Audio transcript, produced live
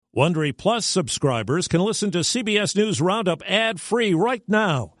Wondery Plus subscribers can listen to CBS News Roundup ad-free right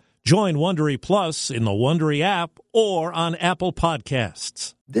now. Join Wondery Plus in the Wondery app or on Apple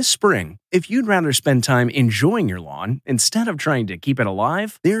Podcasts. This spring, if you'd rather spend time enjoying your lawn instead of trying to keep it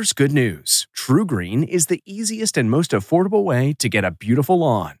alive, there's good news. True Green is the easiest and most affordable way to get a beautiful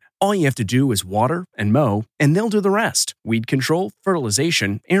lawn. All you have to do is water and mow, and they'll do the rest. Weed control,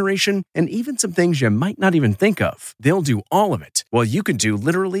 fertilization, aeration, and even some things you might not even think of. They'll do all of it, while you can do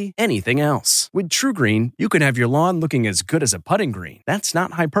literally anything else. With True Green, you can have your lawn looking as good as a putting green. That's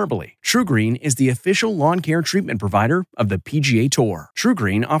not hyperbole. True Green is the official lawn care treatment provider of the PGA Tour. True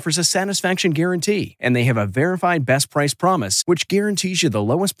Green offers a satisfaction guarantee, and they have a verified best price promise, which guarantees you the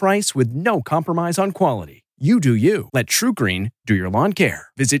lowest price with no compromise on quality. You do you. Let True Green do your lawn care.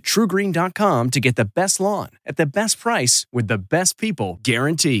 Visit TrueGreen.com to get the best lawn at the best price with the best people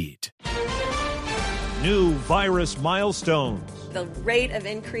guaranteed. New virus milestones. The rate of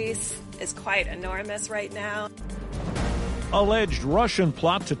increase is quite enormous right now. Alleged Russian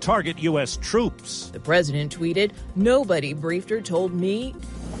plot to target U.S. troops. The president tweeted, "Nobody briefed or told me."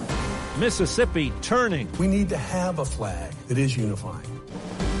 Mississippi turning. We need to have a flag that is unifying.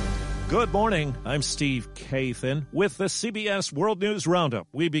 Good morning. I'm Steve Kathan with the CBS World News Roundup.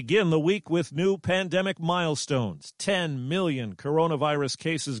 We begin the week with new pandemic milestones. 10 million coronavirus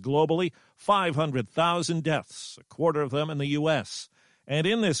cases globally, 500,000 deaths, a quarter of them in the U.S. And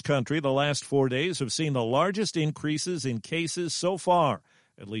in this country, the last 4 days have seen the largest increases in cases so far.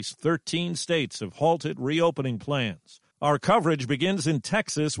 At least 13 states have halted reopening plans. Our coverage begins in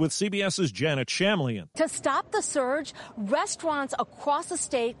Texas with CBS's Janet Shamlian. To stop the surge, restaurants across the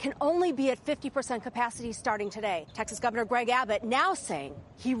state can only be at 50% capacity starting today. Texas Governor Greg Abbott now saying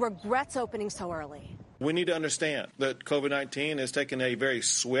he regrets opening so early. We need to understand that COVID-19 has taken a very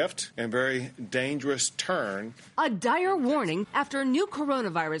swift and very dangerous turn. A dire warning after new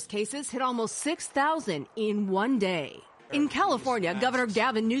coronavirus cases hit almost 6,000 in one day. In California, Governor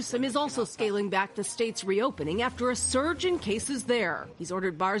Gavin Newsom is also scaling back the state's reopening after a surge in cases there. He's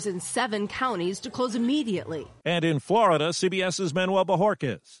ordered bars in 7 counties to close immediately. And in Florida, CBS's Manuel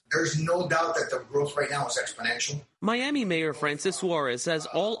Bajorquez. There's no doubt that the growth right now is exponential. Miami Mayor Francis Suarez says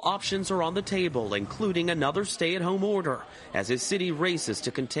all options are on the table, including another stay-at-home order, as his city races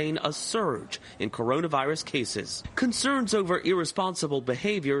to contain a surge in coronavirus cases. Concerns over irresponsible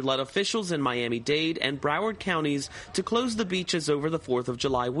behavior led officials in Miami-Dade and Broward counties to close the beaches over the 4th of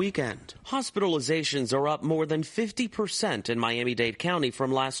July weekend. Hospitalizations are up more than 50% in Miami-Dade County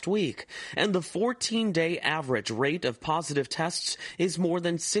from last week, and the 14-day average rate of positive tests is more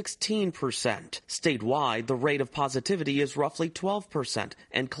than 16%. Statewide, the rate of positivity is roughly 12%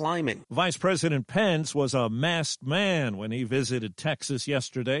 and climbing. Vice President Pence was a masked man when he visited Texas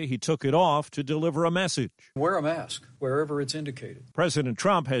yesterday. He took it off to deliver a message. Wear a mask wherever it's indicated. President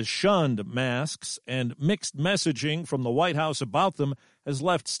Trump has shunned masks, and mixed messaging from the White House about them has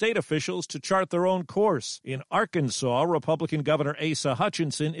left state officials to chart their own course. In Arkansas, Republican Governor Asa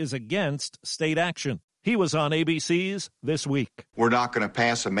Hutchinson is against state action. He was on ABC's This Week. We're not going to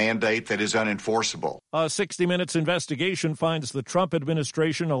pass a mandate that is unenforceable. A 60 Minutes investigation finds the Trump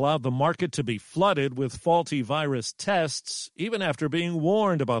administration allowed the market to be flooded with faulty virus tests, even after being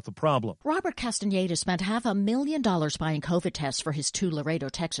warned about the problem. Robert Castaneda spent $500,000 buying COVID tests for his 2 Laredo,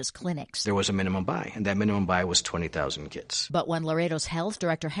 Texas clinics. There was a minimum buy, and that minimum buy was 20,000 kits. But when Laredo's health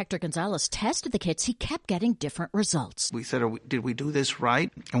director Hector Gonzalez tested the kits, he kept getting different results. We said, did we do this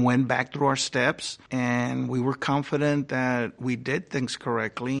right? And went back through our steps, and we were confident that we did things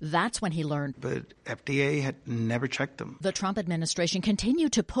correctly. That's when he learned. But FDA had never checked them. The Trump administration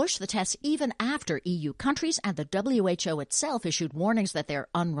continued to push the tests even after EU countries and the WHO itself issued warnings that they're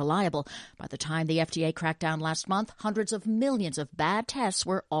unreliable. By the time the FDA cracked down last month, hundreds of millions of bad tests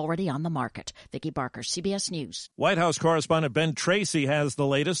were already on the market. Vicki Barker, CBS News. White House correspondent Ben Tracy has the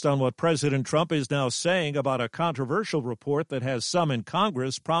latest on what President Trump is now saying about a controversial report that has some in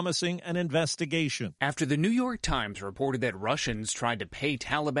Congress promising an investigation. After the New York Times reported that Russians tried to pay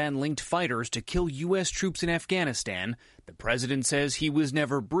Taliban-linked fighters to kill U.S. troops in Afghanistan, the president says he was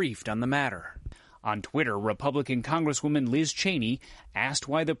never briefed on the matter. On Twitter, Republican Congresswoman Liz Cheney asked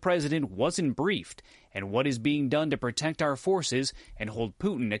why the president wasn't briefed and what is being done to protect our forces and hold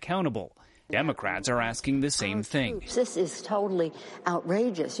Putin accountable. Democrats are asking the same thing. This is totally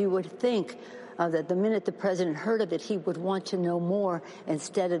outrageous. You would think that the minute the president heard of it, he would want to know more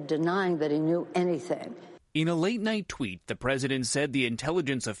instead of denying that he knew anything. In a late-night tweet, the president said the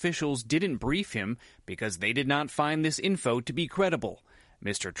intelligence officials didn't brief him because they did not find this info to be credible.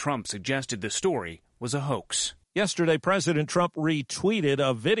 Mr. Trump suggested the story was a hoax. Yesterday, President Trump retweeted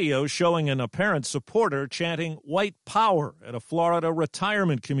a video showing an apparent supporter chanting "White Power" at a Florida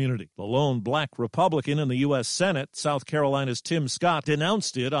retirement community. The lone black Republican in the U.S. Senate, South Carolina's Tim Scott,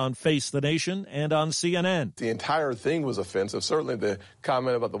 denounced it on Face the Nation and on CNN. The entire thing was offensive. Certainly the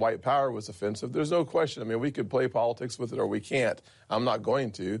comment about the white power was offensive. There's no question. I mean, we could play politics with it or we can't. I'm not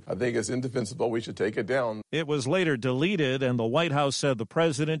going to. I think it's indefensible. We should take it down. It was later deleted, and the White House said the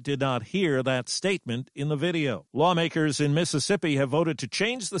president did not hear that statement in the video. Lawmakers in Mississippi have voted to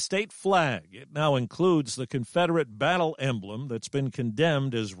change the state flag. It now includes the Confederate battle emblem that's been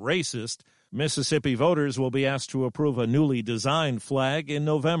condemned as racist. Mississippi voters will be asked to approve a newly designed flag in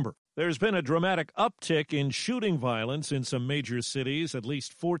November. There's been a dramatic uptick in shooting violence in some major cities. At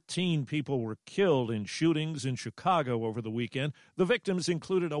least 14 people were killed in shootings in Chicago over the weekend. The victims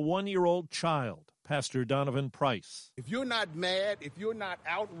included a 1-year-old child. Pastor Donovan Price. If you're not mad, if you're not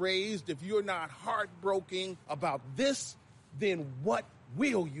outraged, if you're not heartbroken about this, then what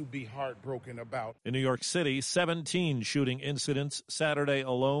will you be heartbroken about? In New York City, 17 shooting incidents Saturday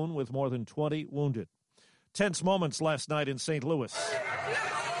alone with more than 20 wounded. Tense moments last night in St. Louis.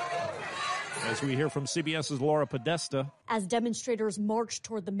 As we hear from CBS's Laura Podesta. As demonstrators marched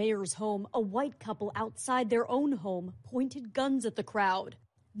toward the mayor's home, a white couple outside their own home pointed guns at the crowd.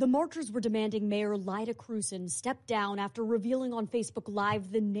 The marchers were demanding Mayor Lyda Krewson step down after revealing on Facebook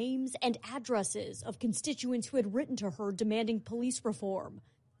Live the names and addresses of constituents who had written to her demanding police reform.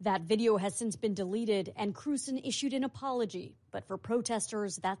 That video has since been deleted, and Krewson issued an apology. But for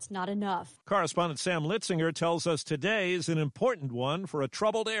protesters, that's not enough. Correspondent Sam Litzinger tells us today is an important one for a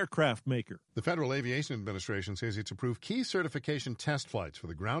troubled aircraft maker. The Federal Aviation Administration says it's approved key certification test flights for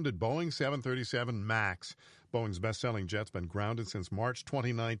the grounded Boeing 737 MAX. Boeing's best-selling jet's been grounded since March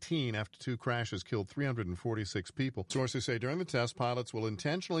 2019 after 2 crashes killed 346 people. Sources say during the test, pilots will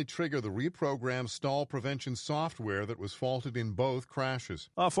intentionally trigger the reprogrammed stall prevention software that was faulted in both crashes.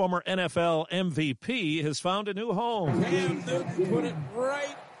 A former NFL MVP has found a new home. Cam Newton put it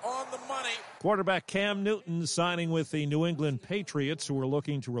right on the money. Quarterback Cam Newton signing with the New England Patriots, who are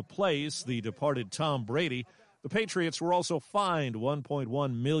looking to replace the departed Tom Brady. The Patriots were also fined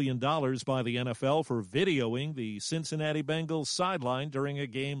 $1.1 million by the NFL for videoing the Cincinnati Bengals sideline during a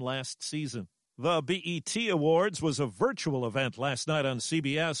game last season. The BET Awards was a virtual event last night on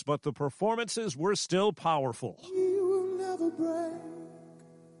CBS, but the performances were still powerful. We will never break.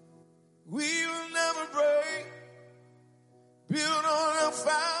 We will never break. Build on a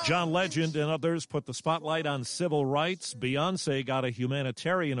foundation. John Legend and others put the spotlight on civil rights. Beyoncé got a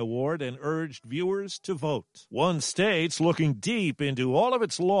humanitarian award and urged viewers to vote. One state's looking deep into all of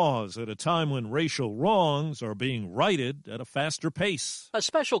its laws at a time when racial wrongs are being righted at a faster pace. A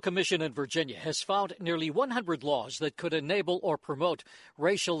special commission in Virginia has found nearly 100 laws that could enable or promote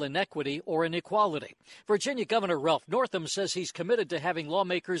racial inequity or inequality. Virginia Governor Ralph Northam says he's committed to having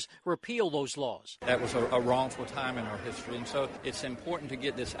lawmakers repeal those laws. That was a wrongful time in our history, and so it's important to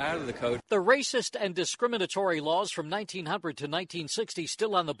get this out of the code. The racist and discriminatory laws from 1900 to 1960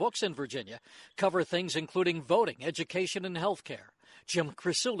 still on the books in Virginia cover things including voting, education, and health care. Jim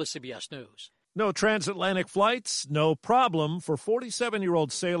Crisula, CBS News. No transatlantic flights, no problem for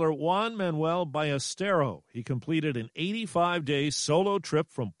 47-year-old sailor Juan Manuel Ballestero. He completed an 85-day solo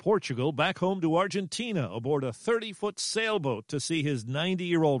trip from Portugal back home to Argentina aboard a 30-foot sailboat to see his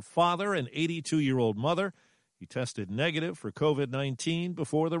 90-year-old father and 82-year-old mother. He tested negative for COVID-19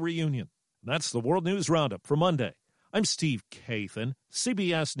 before the reunion. That's the World News Roundup for Monday. I'm Steve Kathan,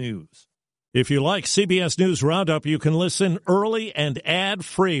 CBS News. If you like CBS News Roundup, you can listen early and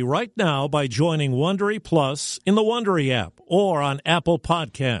ad-free right now by joining Wondery Plus in the Wondery app or on Apple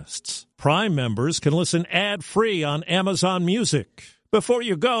Podcasts. Prime members can listen ad-free on Amazon Music. Before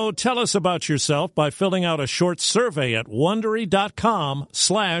you go, tell us about yourself by filling out a short survey at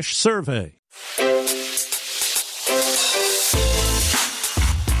Wondery.com/survey.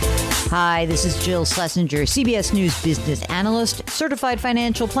 Hi, this is Jill Schlesinger, CBS News business analyst, certified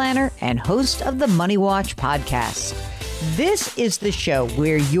financial planner, and host of the Money Watch podcast. This is the show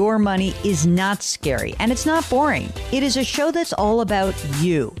where your money is not scary and it's not boring. It is a show that's all about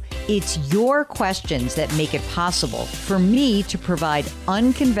you. It's your questions that make it possible for me to provide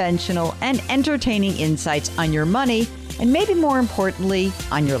unconventional and entertaining insights on your money and maybe more importantly,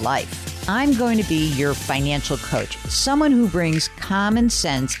 on your life. I'm going to be your financial coach, someone who brings common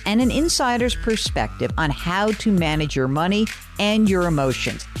sense and an insider's perspective on how to manage your money and your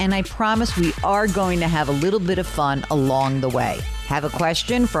emotions. And I promise we are going to have a little bit of fun along the way. Have a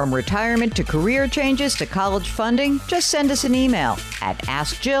question from retirement to career changes to college funding? Just send us an email at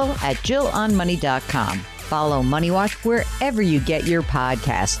askjill@jillonmoney.com. Follow Money Watch wherever you get your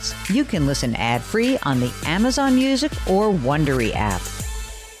podcasts. You can listen ad-free on the Amazon Music or Wondery app.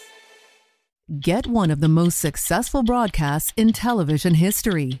 Get one of the most successful broadcasts in television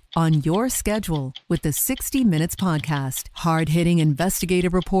history on your schedule with the 60 Minutes Podcast. Hard-hitting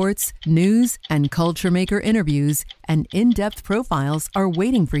investigative reports, news, and culture maker interviews, and in-depth profiles are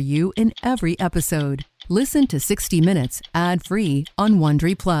waiting for you in every episode. Listen to 60 Minutes ad-free on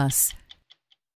Wondery Plus.